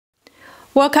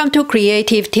Welcome to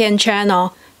Creative Tien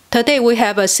channel. Today we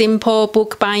have a simple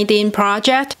bookbinding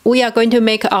project. We are going to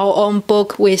make our own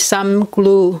book with some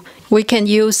glue. We can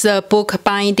use the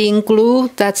bookbinding glue,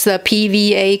 that's the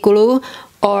PVA glue,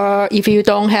 or if you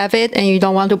don't have it and you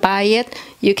don't want to buy it,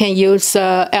 you can use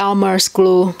Elmer's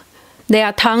glue. There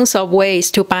are tons of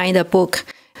ways to bind a book.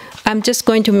 I'm just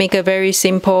going to make a very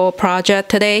simple project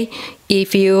today.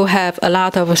 If you have a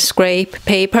lot of scrap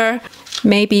paper,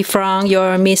 maybe from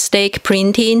your mistake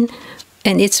printing,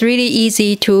 and it's really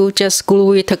easy to just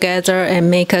glue it together and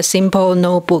make a simple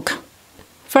notebook.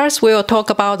 First, we'll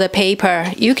talk about the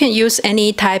paper. You can use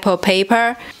any type of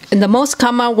paper. And the most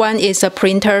common one is a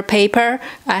printer paper.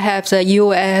 I have the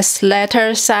US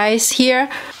letter size here.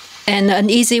 And an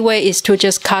easy way is to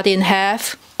just cut in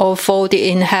half or fold it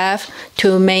in half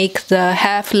to make the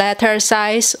half letter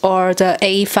size or the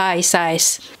A5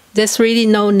 size. There's really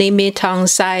no limit on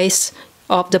size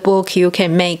of the book you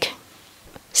can make.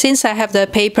 Since I have the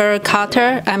paper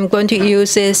cutter, I'm going to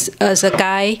use this as a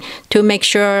guide to make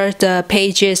sure the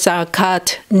pages are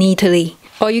cut neatly.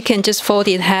 Or you can just fold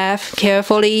it in half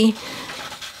carefully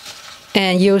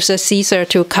and use a scissor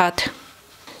to cut.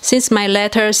 Since my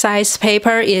letter size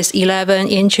paper is 11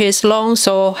 inches long,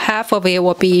 so half of it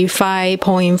will be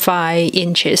 5.5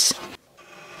 inches.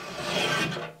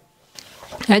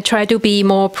 I try to be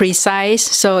more precise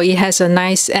so it has a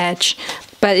nice edge,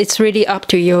 but it's really up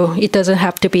to you. It doesn't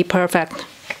have to be perfect.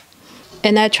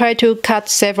 And I try to cut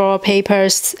several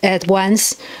papers at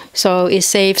once so it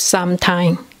saves some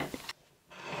time.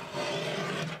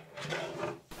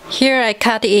 Here I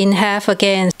cut it in half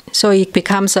again so it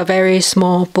becomes a very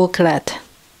small booklet.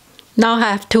 Now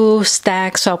I have 2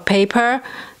 stacks of paper.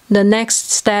 The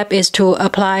next step is to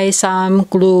apply some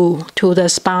glue to the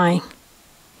spine.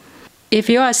 If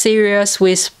you are serious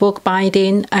with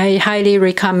bookbinding, I highly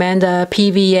recommend the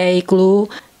PVA glue.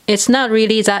 It's not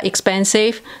really that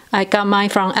expensive. I got mine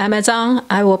from Amazon.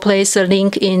 I will place a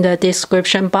link in the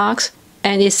description box.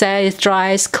 And it says it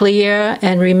dries clear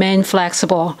and remain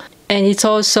flexible. And it's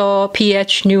also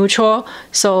pH neutral,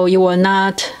 so you will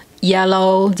not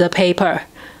yellow the paper.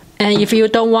 And if you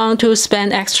don't want to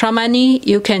spend extra money,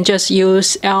 you can just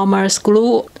use Elmer's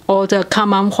glue or the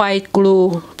common white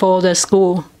glue for the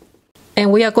school. And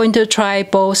we are going to try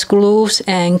both glues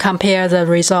and compare the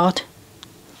result.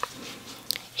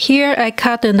 Here I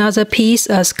cut another piece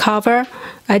as cover.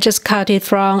 I just cut it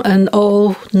from an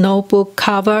old notebook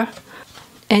cover.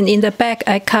 And in the back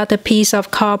I cut a piece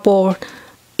of cardboard.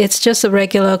 It's just a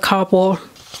regular cardboard.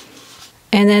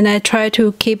 And then I try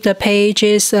to keep the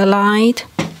pages aligned.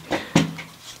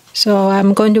 So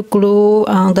I'm going to glue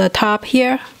on the top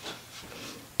here.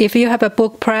 If you have a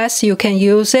book press, you can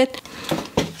use it.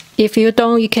 If you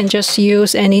don't, you can just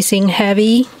use anything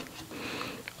heavy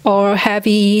or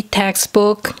heavy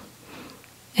textbook.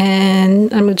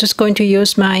 And I'm just going to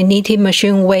use my knitting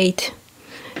machine weight.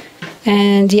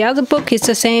 And the other book is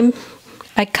the same.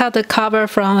 I cut the cover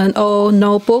from an old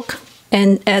notebook,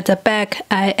 and at the back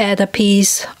I add a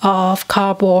piece of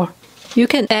cardboard. You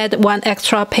can add 1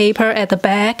 extra paper at the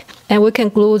back, and we can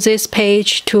glue this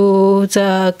page to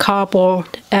the cardboard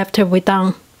after we're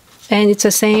done. And it's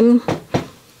the same.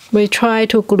 We try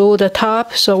to glue the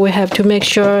top, so we have to make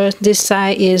sure this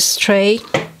side is straight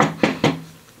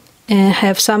and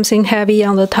have something heavy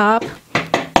on the top.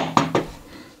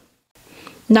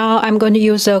 Now I'm going to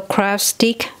use a craft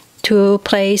stick to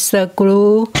place the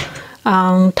glue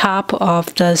on top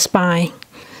of the spine.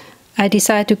 I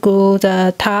decided to glue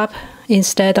the top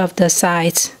instead of the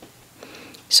sides,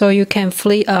 so you can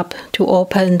flip up to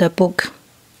open the book.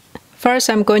 First,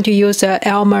 I'm going to use the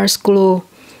Elmer's glue.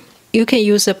 You can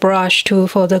use a brush too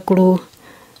for the glue,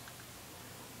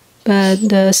 but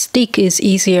the stick is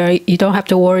easier. You don't have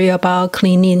to worry about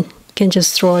cleaning. You can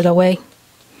just throw it away.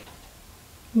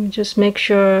 You just make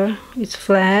sure it's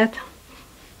flat.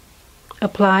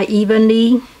 Apply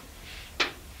evenly.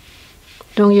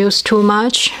 Don't use too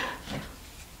much.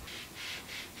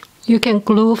 You can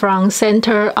glue from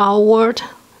center outward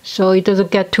so it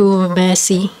doesn't get too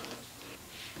messy.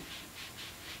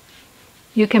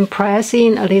 You can press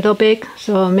in a little bit,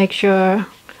 so make sure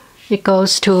it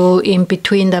goes to in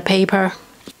between the paper.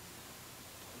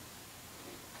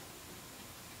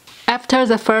 After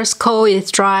the first coat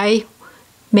is dry,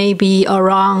 maybe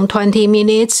around 20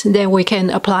 minutes, then we can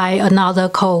apply another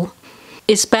coat.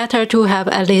 It's better to have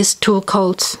at least 2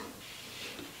 coats.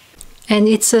 And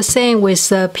it's the same with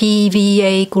the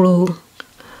PVA glue.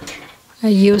 I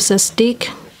use a stick.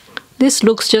 This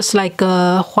looks just like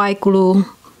a white glue,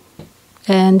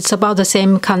 and it's about the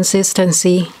same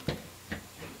consistency.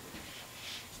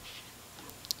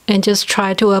 And just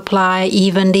try to apply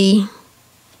evenly.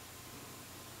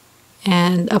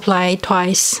 and apply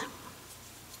twice.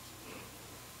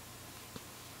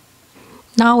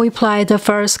 Now we apply the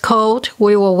first coat.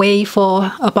 We will wait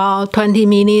for about 20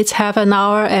 minutes, half an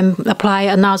hour, and apply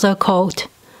another coat.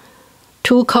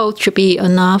 2 coats should be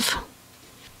enough.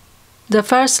 The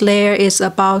first layer is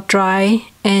about dry,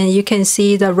 and you can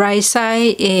see the right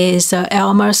side is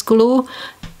Elmer's glue.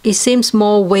 It seems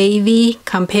more wavy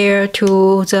compared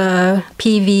to the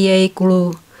PVA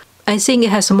glue. I think it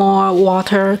has more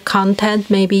water content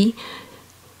maybe,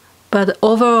 but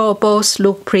overall both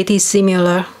look pretty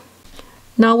similar.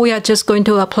 Now we are just going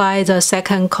to apply the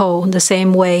second coat the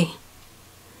same way.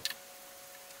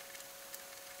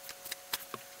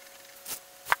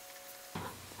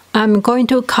 I'm going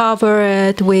to cover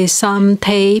it with some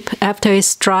tape after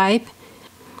it's dried.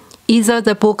 Either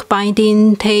the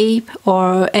bookbinding tape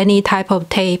or any type of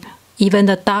tape. Even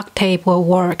the duct tape will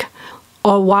work.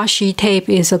 Or washi tape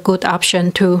is a good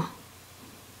option too.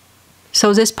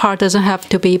 So this part doesn't have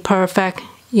to be perfect.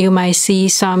 You might see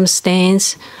some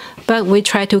stains, but we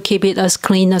try to keep it as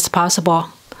clean as possible.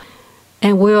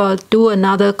 And we'll do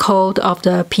another coat of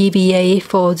the PVA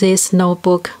for this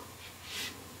notebook.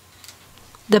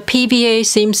 The PVA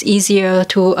seems easier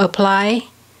to apply.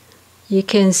 You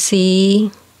can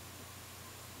see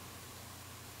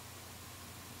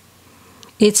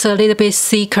it's a little bit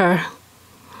thicker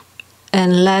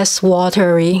and less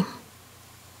watery.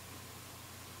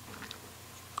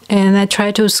 And I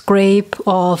try to scrape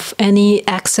off any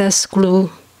excess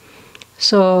glue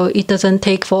so it doesn't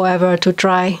take forever to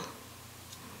dry.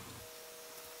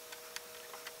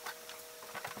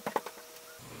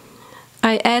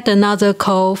 I add another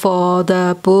coat for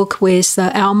the book with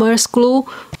Elmer's glue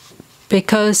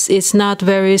because it's not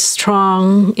very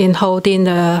strong in holding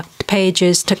the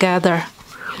pages together.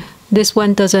 This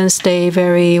one doesn't stay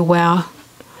very well,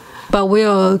 but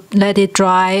we'll let it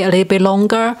dry a little bit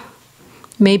longer,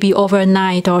 maybe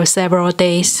overnight or several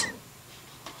days.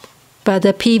 But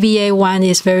the PVA one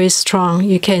is very strong.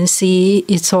 You can see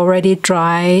it's already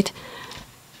dried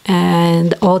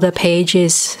and all the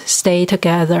pages stay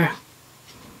together.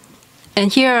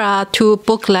 And here are 2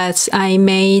 booklets I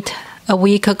made a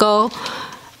week ago.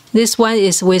 This one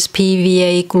is with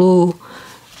PVA glue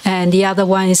and the other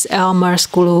one is Elmer's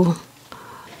glue.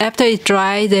 After it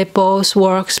dries, they both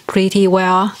works pretty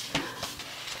well.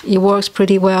 It works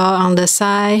pretty well on the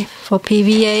side for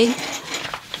PVA.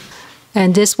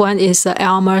 And this one is the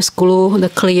Elmer's glue, the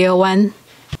clear one.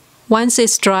 Once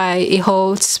it's dry, it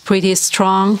holds pretty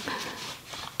strong.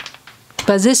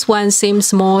 But this one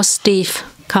seems more stiff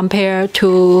compared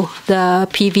to the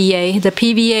PVA. The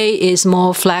PVA is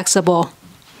more flexible.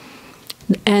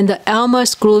 And the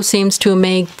Elmer's glue seems to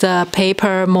make the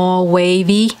paper more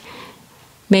wavy.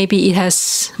 Maybe it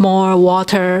has more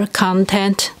water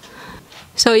content.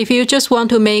 So if you just want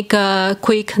to make a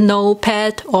quick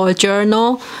notepad or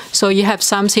journal, so you have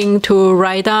something to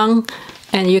write on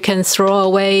and you can throw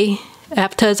away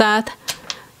after that,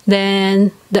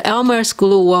 then the Elmer's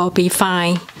glue will be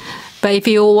fine. But if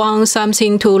you want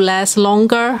something to last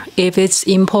longer, if it's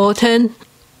important,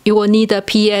 you will need a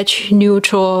pH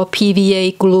neutral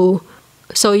PVA glue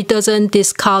so it doesn't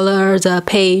discolor the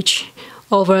page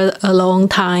over a long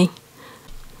time.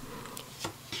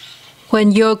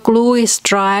 When your glue is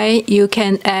dry, you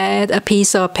can add a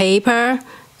piece of paper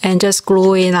and just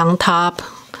glue it on top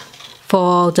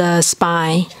for the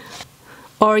spine.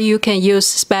 Or you can use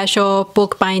special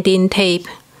bookbinding tape.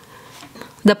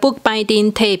 The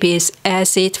bookbinding tape is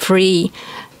acid-free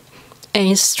and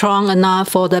it's strong enough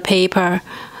for the paper.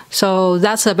 So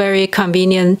that's a very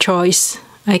convenient choice.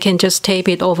 I can just tape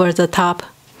it over the top.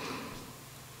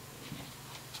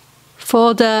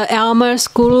 For the Elmer's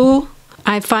glue,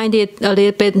 I find it a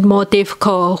little bit more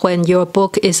difficult when your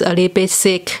book is a little bit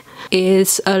thick.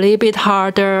 It's a little bit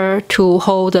harder to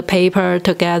hold the paper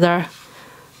together.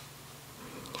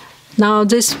 Now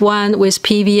this one with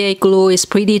PVA glue is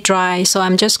pretty dry, so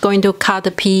I'm just going to cut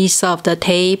a piece of the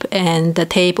tape and the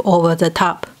tape over the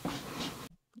top.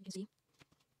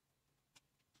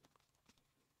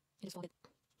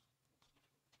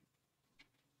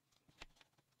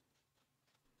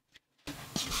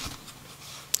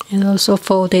 And also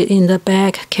fold it in the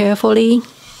back carefully.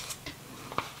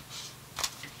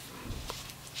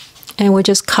 And we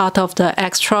just cut off the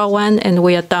extra one and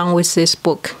we are done with this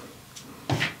book.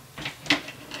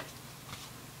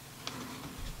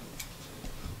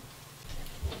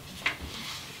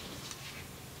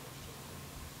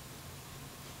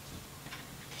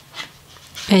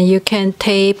 And you can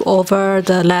tape over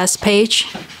the last page.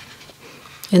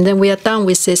 And then we are done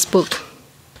with this book.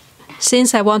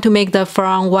 Since I want to make the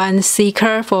front one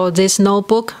thicker for this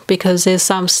notebook because there's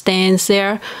some stains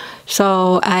there,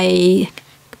 So I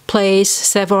place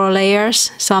several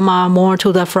layers. Some are more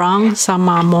to the front, some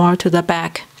are more to the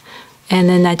back. And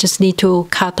then I just need to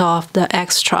cut off the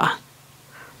extra.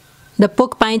 The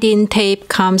bookbinding tape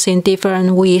comes in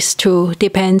different widths too,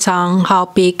 depends on how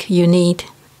big you need.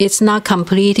 It's not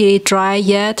completely dry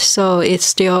yet, so it's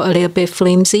still a little bit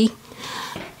flimsy.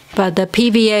 But the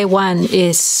PVA one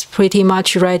is pretty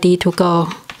much ready to go.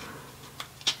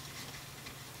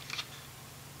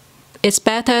 It's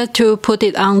better to put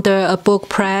it under a book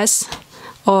press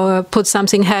or put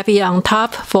something heavy on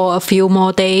top for a few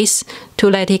more days to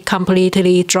let it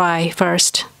completely dry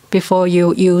first before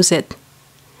you use it.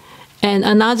 And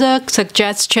another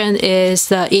suggestion is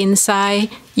the inside.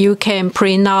 You can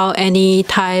print out any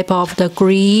type of the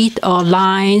grid or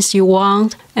lines you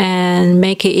want and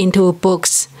make it into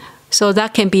books. So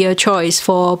that can be a choice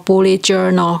for bullet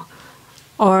journal.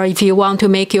 Or if you want to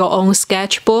make your own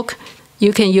sketchbook,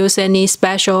 you can use any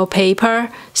special paper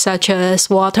such as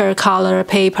watercolor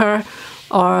paper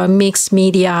or mixed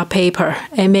media paper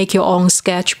and make your own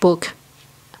sketchbook.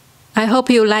 I hope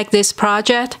you like this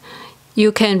project.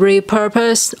 You can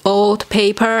repurpose old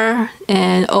paper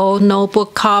and old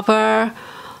notebook cover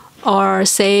or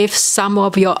save some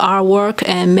of your artwork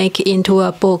and make it into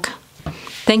a book.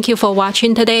 Thank you for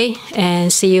watching today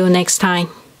and see you next time.